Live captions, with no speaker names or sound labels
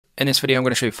In this video, I'm going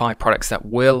to show you 5 products that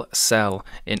will sell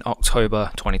in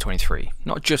October 2023.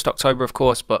 Not just October, of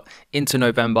course, but into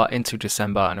November, into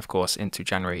December, and of course into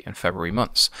January and February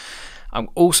months. I'm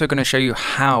also going to show you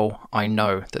how I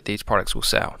know that these products will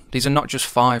sell. These are not just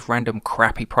 5 random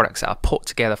crappy products that are put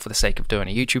together for the sake of doing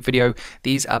a YouTube video.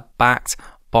 These are backed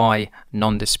by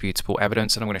non-disputable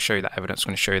evidence, and I'm going to show you that evidence. I'm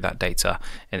going to show you that data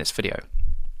in this video.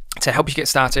 To help you get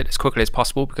started as quickly as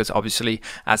possible, because obviously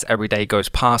as every day goes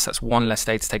past, that's one less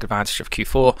day to take advantage of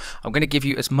Q4. I'm going to give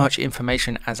you as much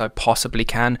information as I possibly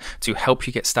can to help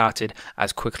you get started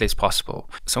as quickly as possible.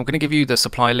 So I'm going to give you the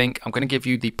supply link. I'm going to give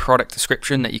you the product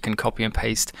description that you can copy and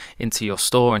paste into your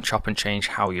store and chop and change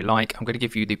how you like. I'm going to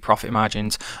give you the profit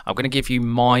margins. I'm going to give you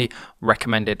my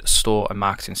recommended store and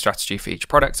marketing strategy for each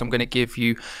product. I'm going to give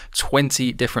you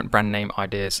 20 different brand name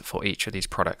ideas for each of these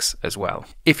products as well.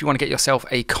 If you want to get yourself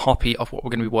a copy of what we're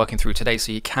going to be working through today,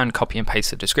 so you can copy and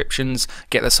paste the descriptions,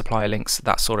 get the supplier links,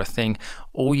 that sort of thing,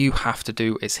 all you have to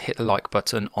do is hit the like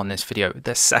button on this video.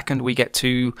 The second we get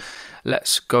to,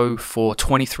 let's go for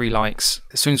 23 likes.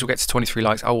 As soon as we get to 23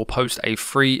 likes, I will post a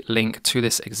free link to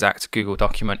this exact Google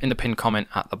document in the pinned comment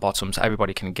at the bottom, so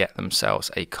everybody can get themselves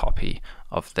a copy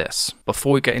of this.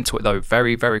 Before we get into it though,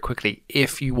 very quickly,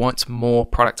 if you want more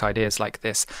product ideas like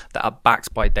this that are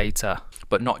backed by data,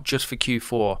 but not just for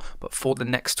Q4, but for the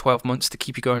next 12 months to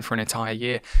keep you going for an entire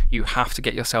year, you have to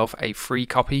get yourself a free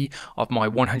copy of my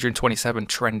 127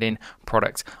 trending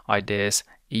product ideas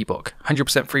ebook.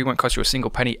 100% free, won't cost you a single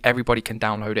penny. Everybody can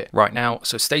download it right now.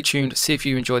 So stay tuned, see if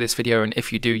you enjoy this video, and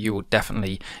if you do, you will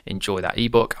definitely enjoy that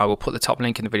ebook. I will put the top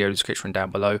link in the video description down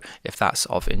below if that's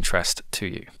of interest to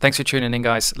you. Thanks for tuning in,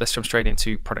 guys. Let's jump straight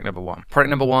into product number 1. Product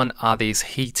number 1 are these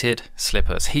heated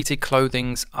slippers. Heated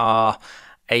clothings are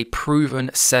a proven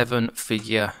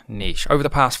 7-figure niche. Over the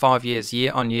past 5 years,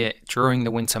 year on year, during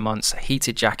the winter months,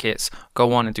 heated jackets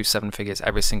go on and do 7 figures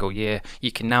every single year.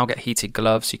 You can now get heated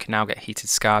gloves, you can now get heated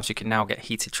scarves, you can now get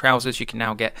heated trousers, you can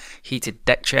now get heated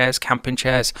deck chairs, camping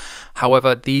chairs.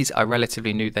 However, these are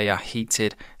relatively new. They are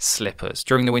heated slippers.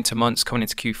 During the winter months, coming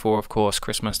into Q4, of course,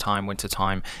 Christmas time, winter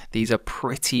time, these are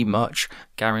pretty much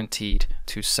guaranteed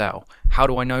to sell. How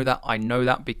do I know that? I know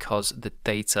that because the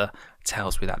data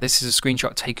tells me that. This is a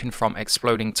screenshot taken from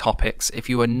Exploding Topics. If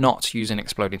you are not using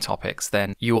Exploding Topics,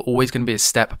 then you are always going to be a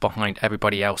step behind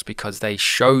everybody else, because they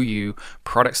show you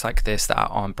products like this that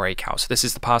are on breakout. So this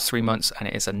is the past 3 months and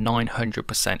it is a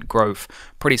 900% growth.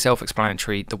 Pretty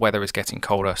self-explanatory. The weather is getting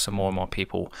colder, so more and more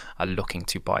people are looking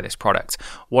to buy this product.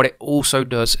 What it also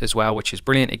does as well, which is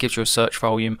brilliant, it gives you a search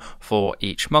volume for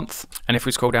each month. And if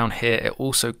we scroll down here, it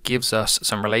also gives us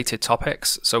some related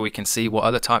topics, so we can see what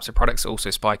other types of products are also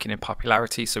spiking in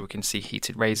popularity. So we can see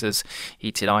heated razors,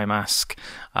 heated eye mask,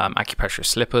 acupressure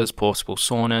slippers, portable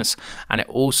saunas, and it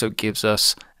also gives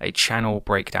us a channel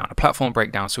breakdown, a platform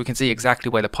breakdown, so we can see exactly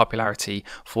where the popularity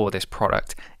for this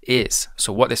product is.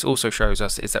 So what this also shows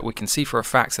us is that we can see for a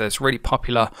fact that it's really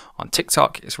popular on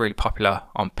TikTok, it's really popular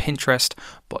on Pinterest,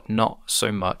 but not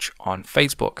so much on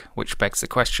Facebook, which begs the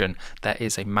question, there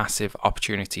is a massive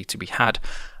opportunity to be had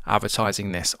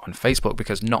advertising this on Facebook,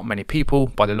 because not many people,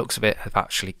 by the looks of it, have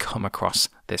actually come across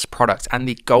this product. And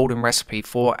the golden recipe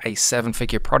for a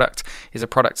 7-figure product is a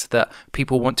product that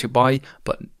people want to buy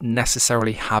but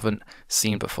necessarily haven't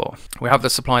seen before. We have the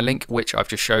supply link, which I've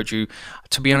just showed you.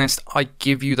 To be honest, I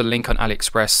give you the link on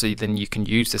AliExpress, so then you can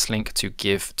use this link to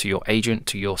give to your agent,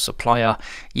 to your supplier.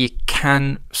 You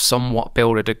can somewhat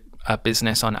build a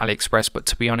business on AliExpress, but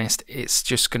to be honest, it's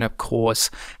just going to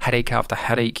cause headache after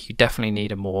headache. You definitely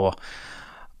need a more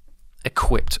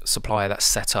equipped supplier that's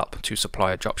set up to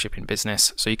supply a dropshipping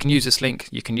business. So you can use this link,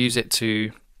 you can use it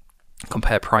to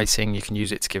compare pricing, you can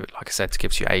use it to give it, like I said, to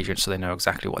give to your agent so they know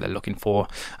exactly what they're looking for.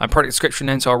 Product description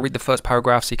then, so I'll read the first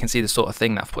paragraph so you can see the sort of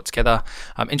thing that I've put together.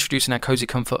 Introducing our cozy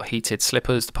comfort heated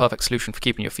slippers, the perfect solution for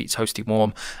keeping your feet toasty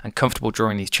warm and comfortable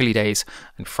during these chilly days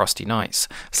and frosty nights.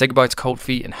 Say goodbye to cold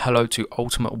feet and hello to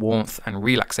ultimate warmth and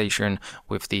relaxation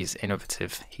with these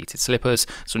innovative heated slippers.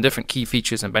 Some different key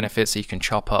features and benefits that you can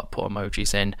chop up, put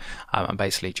emojis in, and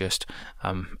basically just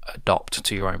adopt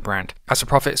to your own brand. As for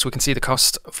profits, we can see the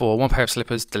cost for one pair of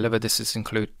slippers delivered, this is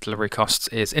include delivery costs,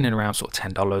 is in and around sort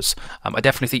of $10. I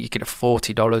definitely think you get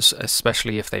 $40,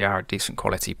 especially if they are a decent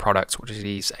quality product, which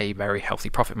is a very healthy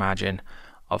profit margin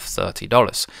of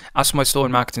 $30. As for my store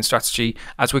and marketing strategy,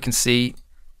 as we can see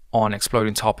on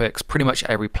Exploding Topics, pretty much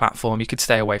every platform. You could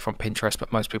stay away from Pinterest,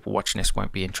 but most people watching this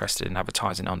won't be interested in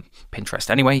advertising on Pinterest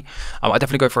anyway. I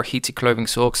definitely go for a heated clothing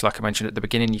store, because like I mentioned at the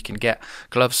beginning, you can get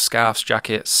gloves, scarves,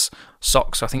 jackets,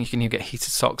 socks. I think you can even get heated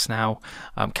socks now,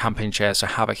 camping chairs, so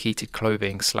have a heated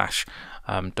clothing slash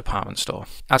department store.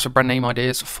 As for brand name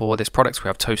ideas for this product, we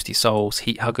have Toasty Souls,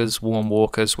 Heat Huggers, Warm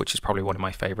Walkers, which is probably one of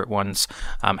my favorite ones,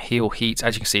 Heal Heat.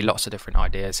 As you can see, lots of different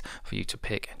ideas for you to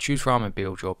pick and choose from and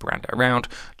build your brand around.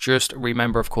 Just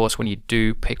remember, of course, when you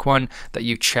do pick one, that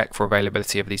you check for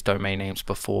availability of these domain names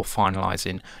before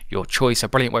finalizing your choice. A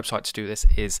brilliant website to do this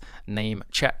is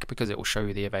Namecheck, because it will show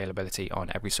you the availability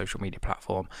on every social media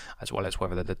platform, as well as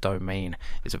whether the domain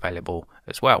is available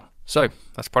as well. So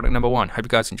that's product number one. Hope you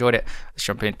guys enjoyed it. Let's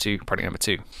jump into product number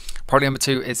two. Product number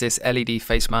two is this LED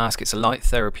face mask. It's a light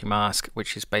therapy mask,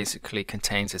 which is basically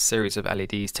contains a series of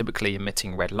LEDs, typically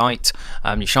emitting red light.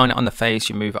 You shine it on the face,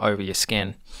 you move it over your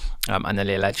skin, and then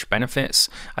the alleged benefits.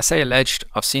 I say alleged,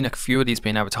 I've seen a few of these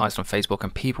being advertised on Facebook,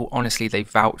 and people, honestly, they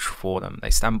vouch for them. They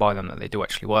stand by them that they do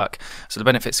actually work. So the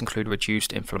benefits include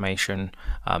reduced inflammation,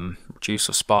 reduce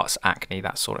of spots, acne,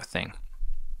 that sort of thing.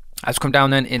 As we come down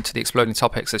then into the exploding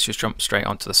topics, let's just jump straight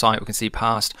onto the site. We can see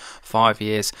past 5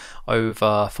 years,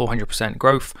 over 400%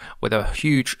 growth with a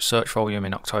huge search volume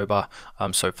in October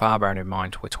so far, bearing in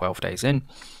mind we're 12 days in.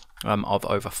 Of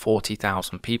over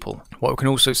 40,000 people. What we can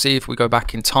also see, if we go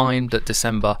back in time, that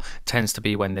December tends to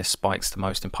be when this spikes the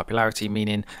most in popularity,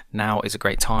 meaning now is a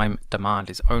great time.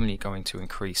 Demand is only going to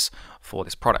increase for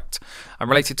this product. And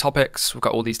related topics, we've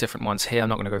got all these different ones here. I'm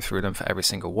not going to go through them for every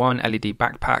single one. LED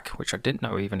backpack, which I didn't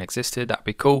know even existed. That'd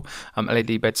be cool.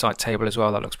 LED bedside table as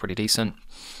well. That looks pretty decent.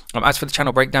 As for the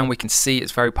channel breakdown, we can see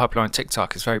it's very popular on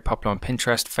TikTok, it's very popular on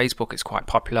Pinterest, Facebook is quite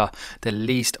popular. The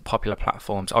least popular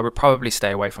platforms, I would probably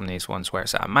stay away from these ones where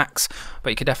it's at a max, but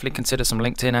you could definitely consider some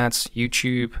LinkedIn ads,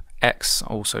 YouTube, X,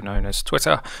 also known as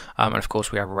Twitter, and of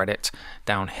course we have Reddit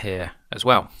down here as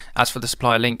well. As for the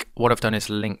supplier link, what I've done is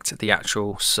linked the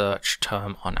actual search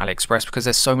term on AliExpress, because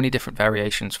there's so many different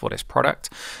variations for this product.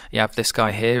 You have this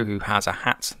guy here who has a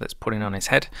hat that's putting on his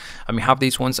head, and we have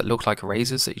these ones that look like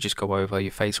razors that you just go over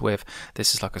your face with.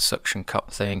 This is like a suction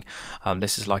cup thing.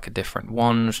 This is like a different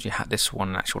one. You have this one,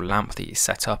 an actual lamp that you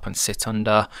set up and sit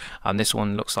under. This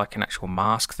one looks like an actual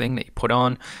mask thing that you put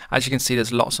on. As you can see,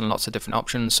 there's lots and lots of different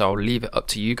options, so I'll leave it up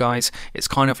to you guys. It's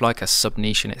kind of like a sub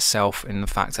niche in itself, in the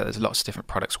fact that there's lots of different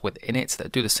products within it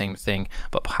that do the same thing,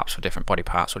 but perhaps for different body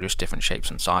parts or just different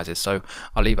shapes and sizes. So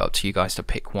I'll leave it up to you guys to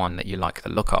pick one that you like the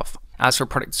look of. As for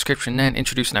product description then,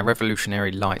 introducing our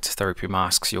revolutionary light therapy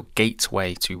masks, your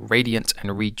gateway to radiant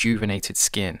and rejuvenated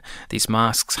skin. These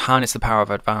masks harness the power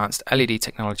of advanced LED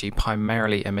technology,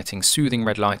 primarily emitting soothing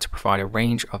red light to provide a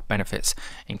range of benefits,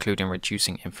 including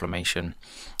reducing inflammation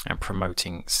and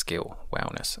promoting skill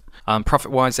wellness.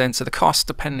 Profit-wise then, so the cost,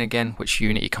 depending again which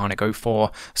unit you kind of go for,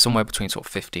 somewhere between sort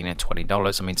of $15 and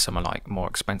 $20. I mean, some are like more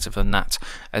expensive than that.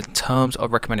 In terms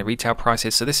of recommended retail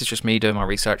prices, so this is just me doing my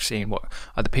research, seeing what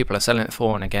other people are selling it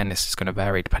for, and again, this is going to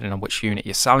vary depending on which unit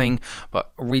you're selling,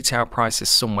 but retail price is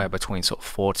somewhere between sort of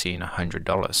 $40 and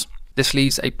 $100. This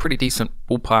leaves a pretty decent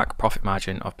ballpark profit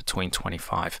margin of between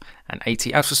 25 and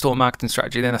 80. As for store marketing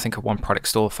strategy, then I think of one product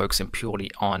store focusing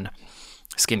purely on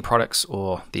skin products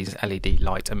or these LED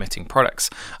light emitting products.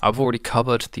 I've already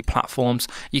covered the platforms.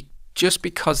 Just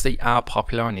because they are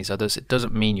popular on these others, it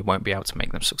doesn't mean you won't be able to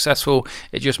make them successful.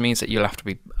 It just means that you'll have to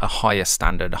be a higher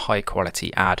standard, a high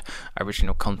quality ad,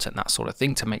 original content, that sort of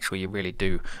thing, to make sure you really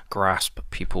do grasp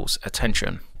people's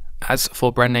attention. As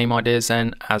for brand name ideas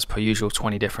then, as per usual,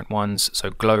 20 different ones. So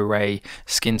Glow Ray,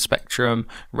 Skin Spectrum,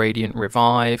 Radiant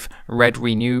Revive, Red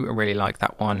Renew, I really like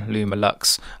that one, Luma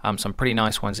Lux, some pretty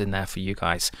nice ones in there for you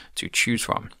guys to choose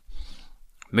from.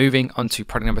 Moving on to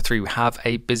product number 3, we have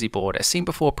a busy board, a seen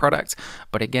before product,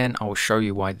 but again, I will show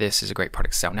you why this is a great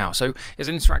product to sell now. So it's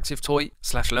an interactive toy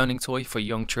 / learning toy for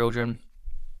young children.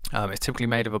 It's typically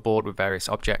made of a board with various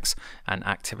objects and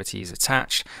activities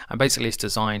attached, and basically it's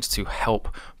designed to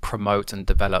help promote and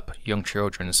develop young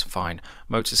children's fine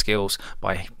motor skills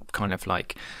by kind of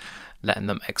like letting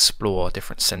them explore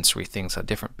different sensory things like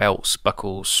different belts,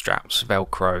 buckles, straps,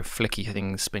 velcro, flicky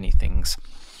things, spinny things,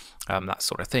 that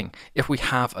sort of thing. If we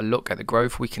have a look at the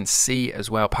growth, we can see as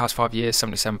well, past 5 years,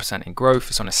 77% in growth.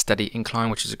 It's on a steady incline,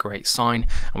 which is a great sign.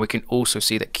 And we can also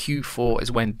see that Q4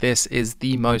 is when this is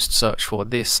the most searched for.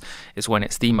 This is when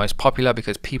it's the most popular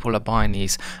because people are buying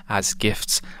these as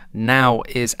gifts. Now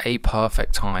is a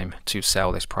perfect time to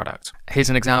sell this product. Here's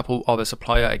an example of a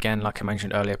supplier, again, like I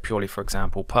mentioned earlier, purely for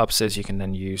example purposes. You can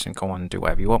then use and go on and do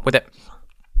whatever you want with it.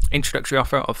 Introductory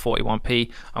offer of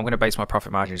 41p. I'm going to base my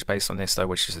profit margins based on this though,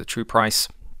 which is the true price.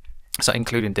 So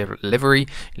including delivery,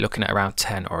 you're looking at around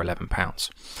 10 or 11 pounds.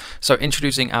 So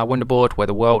introducing our Wonderboard, where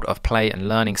the world of play and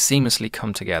learning seamlessly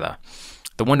come together.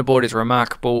 The Wonderboard is a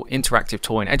remarkable interactive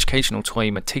toy and educational toy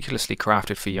meticulously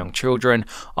crafted for young children,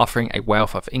 offering a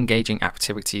wealth of engaging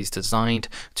activities designed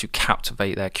to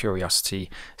captivate their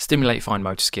curiosity, stimulate fine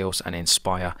motor skills, and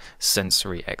inspire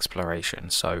sensory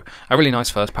exploration. So a really nice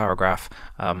first paragraph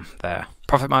there.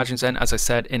 Profit margins then, as I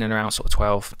said, in and around sort of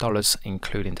 $12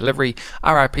 including delivery.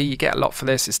 RIP, you get a lot for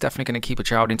this. It's definitely going to keep a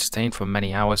child entertained for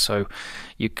many hours. So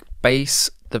you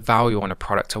base the value on a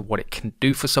product of what it can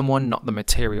do for someone, not the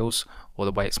materials or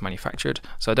the way it's manufactured.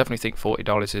 So I definitely think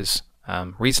 $40 is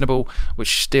reasonable,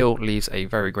 which still leaves a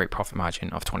very great profit margin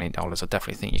of $20. I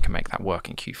definitely think you can make that work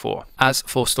in Q4. As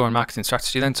for store and marketing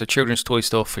strategy then, so children's toy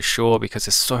store for sure, because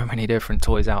there's so many different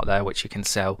toys out there which you can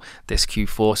sell this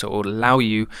Q4, so it will allow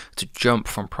you to jump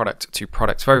from product to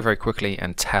product very, very quickly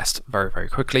and test very, very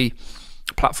quickly.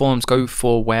 Platforms, go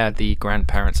for where the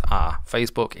grandparents are: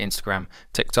 Facebook, Instagram,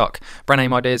 TikTok. Brand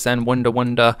name ideas then: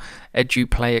 Wonder, Edu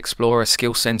Play Explorer,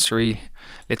 Skill Sensory,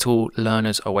 Little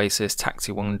Learners Oasis,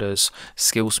 Taxi Wonders,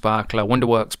 Skill Sparkler,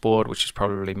 Wonderworks Board, which is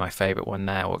probably my favorite one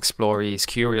there, or Explorees,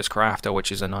 Curious Crafter,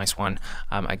 which is a nice one.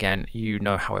 Again, you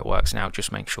know how it works now,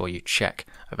 just make sure you check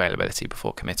availability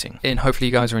before committing. And hopefully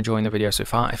you guys are enjoying the video so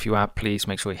far. If you are, please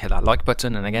make sure you hit that like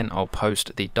button, and again, I'll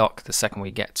post the doc the second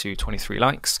we get to 23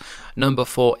 likes. Number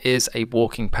 4 is a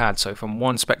walking pad. So from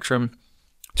one spectrum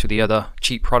to the other,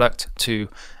 cheap product to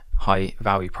high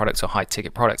value products or high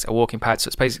ticket products, a walking pad. So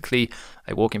it's basically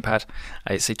a walking pad.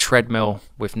 It's a treadmill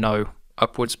with no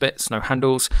upwards bits, no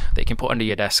handles, that you can put under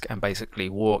your desk and basically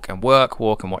walk and work,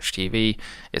 walk and watch TV.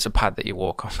 It's a pad that you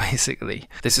walk on basically.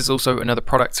 This is also another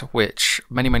product which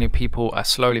many people are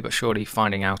slowly but surely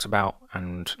finding out about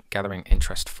and gathering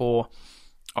interest for.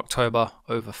 October,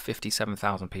 over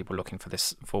 57,000 people looking for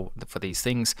this for these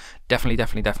things.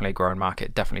 Definitely a growing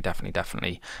market.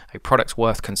 Definitely a product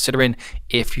worth considering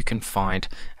if you can find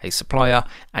a supplier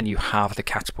and you have the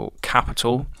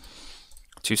capital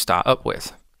to start up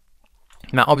with.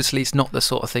 Now obviously it's not the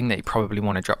sort of thing that you probably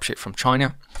want to dropship from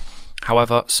China.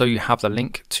 However, so you have the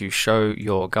link to show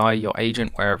your guy, your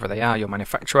agent, wherever they are, your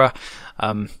manufacturer.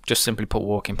 Just simply put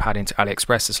walking pad into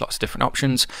AliExpress. There's lots of different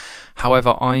options.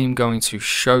 However, I'm going to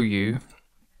show you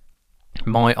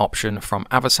my option from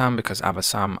Avasam, because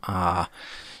Avasam are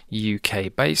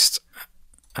UK based.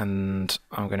 And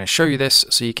I'm going to show you this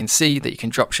so you can see that you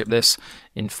can dropship this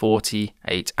in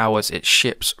 48 hours. It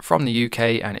ships from the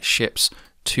UK and it ships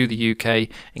to the UK,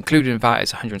 including VAT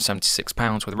is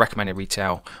 £176 with a recommended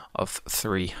retail of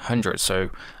 $300,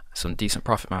 so some decent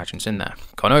profit margins in there.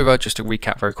 Gone over, just to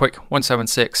recap very quick,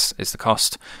 176 is the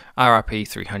cost, RRP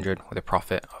 300 with a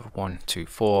profit of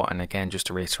 124, and again just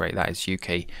to reiterate, that is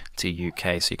UK to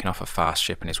UK, so you can offer fast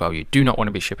shipping as well. You do not want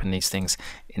to be shipping these things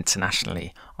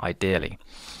internationally, ideally.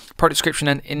 Product description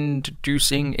then: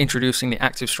 introducing the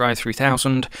Active Stride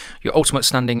 3000, your ultimate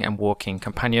standing and walking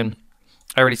companion.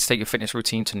 Ready to take your fitness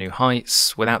routine to new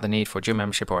heights without the need for a gym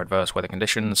membership or adverse weather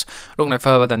conditions. Look no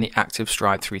further than the Active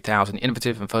Stride 3000,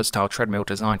 innovative and versatile treadmill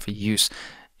designed for use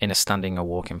in a standing or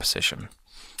walking position.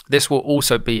 This will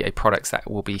also be a product that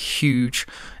will be huge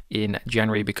in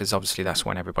January, because obviously that's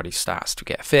when everybody starts to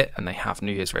get fit and they have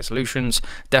New Year's resolutions.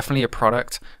 Definitely a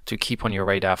product to keep on your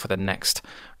radar for the next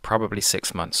probably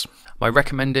 6 months. My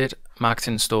recommended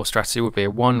marketing store strategy would be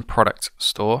a one product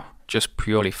store, just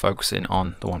purely focusing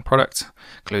on the one product,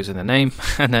 clues in the name,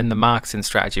 and then the marketing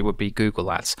strategy would be Google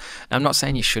Ads. Now, I'm not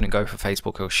saying you shouldn't go for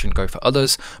Facebook or shouldn't go for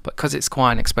others, but because it's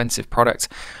quite an expensive product,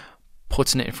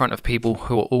 putting it in front of people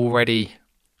who are already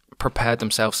prepared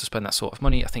themselves to spend that sort of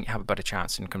money, I think you have a better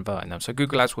chance in converting them. So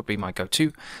Google Ads would be my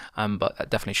go-to, but that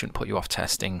definitely shouldn't put you off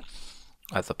testing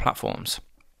other platforms.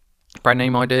 Brand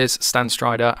name ideas: Stand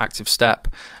Strider, Active Step,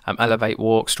 Elevate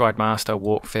Walk, Stride Master,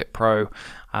 Walk Fit Pro.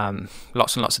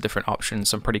 Lots and lots of different options,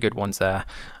 some pretty good ones there.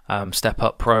 Step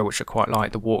Up Pro, which I quite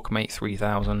like, the Walkmate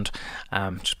 3000.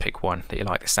 Just pick one that you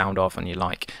like the sound of and you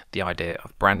like the idea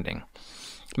of branding.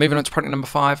 Moving on to product number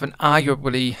 5, and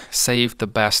arguably saved the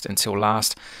best until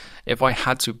last. If I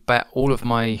had to bet all of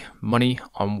my money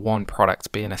on one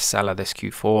product being a seller this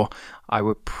Q4, I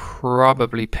would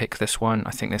probably pick this one.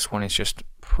 I think this one is just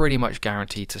pretty much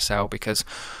guaranteed to sell, because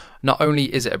not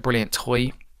only is it a brilliant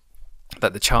toy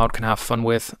that the child can have fun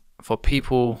with, for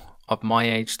people of my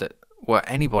age that were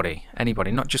anybody,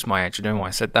 not just my age, I don't know why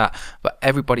I said that, but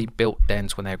everybody built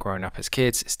dens when they were growing up as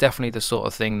kids. It's definitely the sort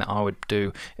of thing that I would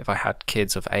do if I had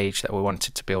kids of age that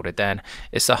wanted to build a den.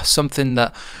 It's something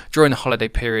that during the holiday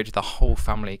period the whole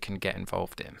family can get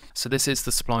involved in. So this is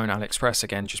the supply on AliExpress,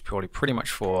 again just purely pretty much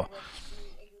for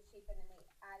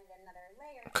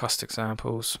cost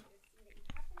examples.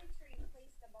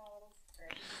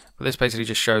 But this basically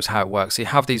just shows how it works. So you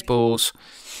have these balls,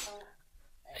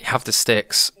 you have the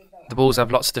sticks. The balls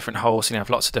have lots of different holes, you have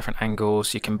lots of different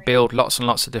angles. You can build lots and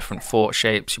lots of different fort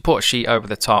shapes. You put a sheet over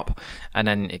the top, and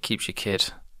then it keeps your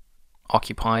kid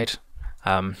occupied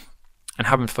and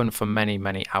having fun for many,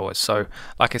 many hours. So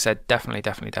like I said,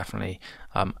 definitely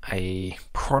a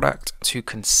product to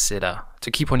consider,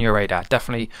 to keep on your radar.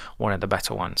 Definitely one of the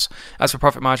better ones. As for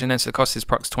profit margin, then, so the cost is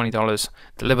approximately $20,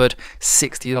 delivered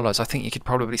 $60. I think you could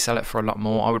probably sell it for a lot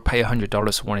more. I would pay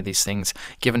 $100 for one of these things,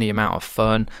 given the amount of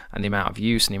fun and the amount of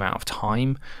use and the amount of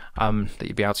time that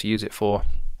you'd be able to use it for.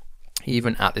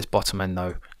 Even at this bottom end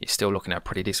though, you're still looking at a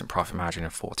pretty decent profit margin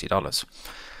of $40.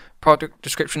 Product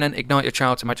description then: ignite your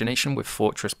child's imagination with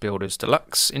Fortress Builders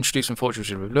Deluxe. Introducing Fortress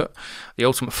Builders, the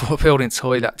ultimate fort building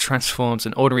toy that transforms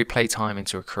an ordinary playtime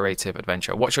into a creative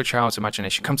adventure. Watch your child's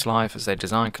imagination come to life as they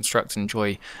design, construct, and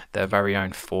enjoy their very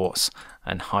own forts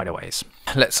and hideaways.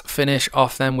 Let's finish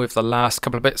off then with the last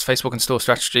couple of bits: Facebook and store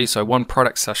strategy. So one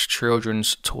product /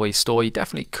 children's toy store. You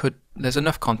definitely could, there's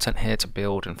enough content here to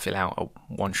build and fill out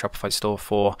one Shopify store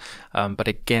for, but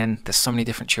again, there's so many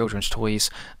different children's toys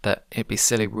that it'd be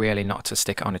silly really not to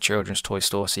stick it on a children's toy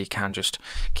store, so you can just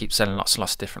keep selling lots and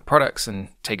lots of different products and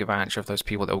take advantage of those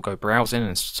people that will go browsing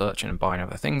and searching and buying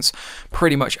other things.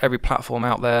 Pretty much every platform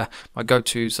out there. My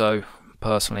go-tos though,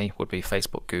 personally, would be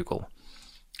Facebook, Google,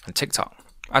 and TikTok.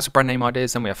 As for brand name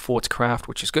ideas, then we have Fortcraft,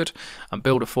 which is good, and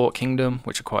Build a Fort Kingdom,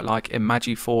 which I quite like.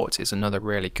 Imagifort is another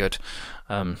really good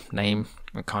name,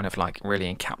 and kind of like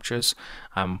really encaptures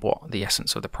what the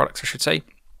essence of the products, I should say.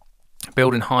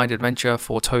 Build and Hide Adventure,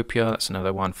 Fortopia, that's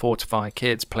another one. Fortify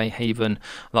Kids, Playhaven,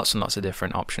 lots and lots of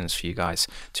different options for you guys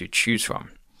to choose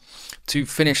from. To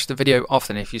finish the video off,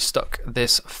 then, if you stuck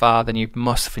this far, then you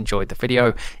must have enjoyed the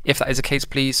video. If that is the case,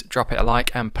 please drop it a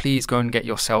like, and please go and get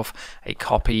yourself a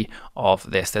copy of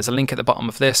this. There's a link at the bottom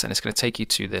of this, and it's going to take you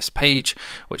to this page,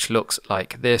 which looks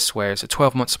like this, where it's a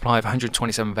 12-month supply of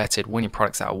 127 vetted winning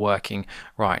products that are working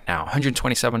right now.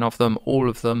 127 of them, all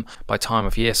of them by time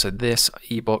of year. So this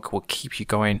ebook will keep you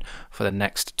going for the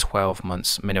next 12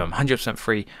 months minimum. 100%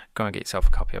 free. Go and get yourself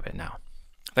a copy of it now.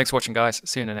 Thanks for watching, guys.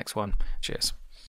 See you in the next one. Cheers.